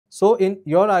So in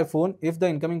your iPhone, if the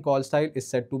incoming call style is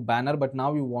set to banner, but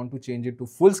now you want to change it to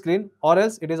full screen, or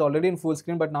else it is already in full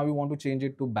screen, but now you want to change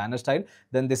it to banner style,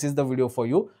 then this is the video for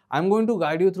you. I'm going to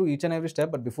guide you through each and every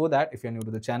step, but before that, if you're new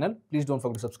to the channel, please don't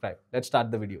forget to subscribe. Let's start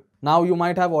the video. Now you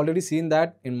might have already seen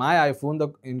that in my iPhone, the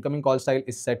incoming call style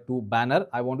is set to banner.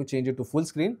 I want to change it to full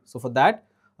screen. So for that,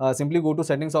 simply go to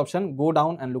settings option, go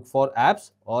down and look for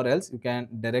apps, or else you can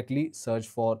directly search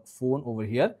for phone over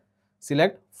here.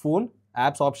 Select phone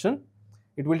apps option.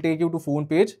 It will take you to phone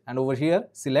page, and over here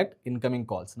select incoming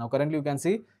calls. Now currently you can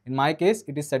see in my case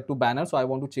it is set to banner, so I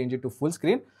want to change it to full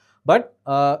screen. But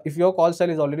if your call style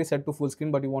is already set to full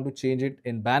screen but you want to change it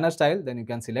in banner style, then you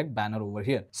can select banner over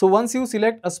here. So once you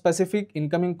select a specific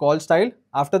incoming call style,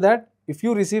 after that, if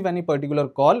you receive any particular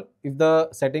call, if the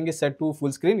setting is set to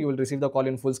full screen, you will receive the call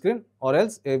in full screen, or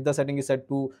else if the setting is set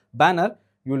to banner,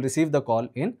 you will receive the call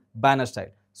in banner style.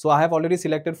 So I have already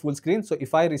selected full screen. So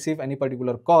if I receive any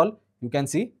particular call, you can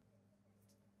see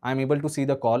I am able to see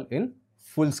the call in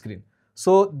full screen.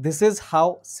 So this is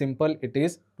how simple it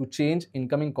is to change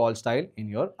incoming call style in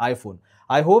your iPhone.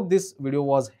 I hope this video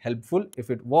was helpful. If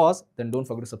it was, then don't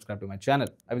forget to subscribe to my channel.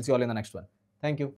 I will see you all in the next one. Thank you.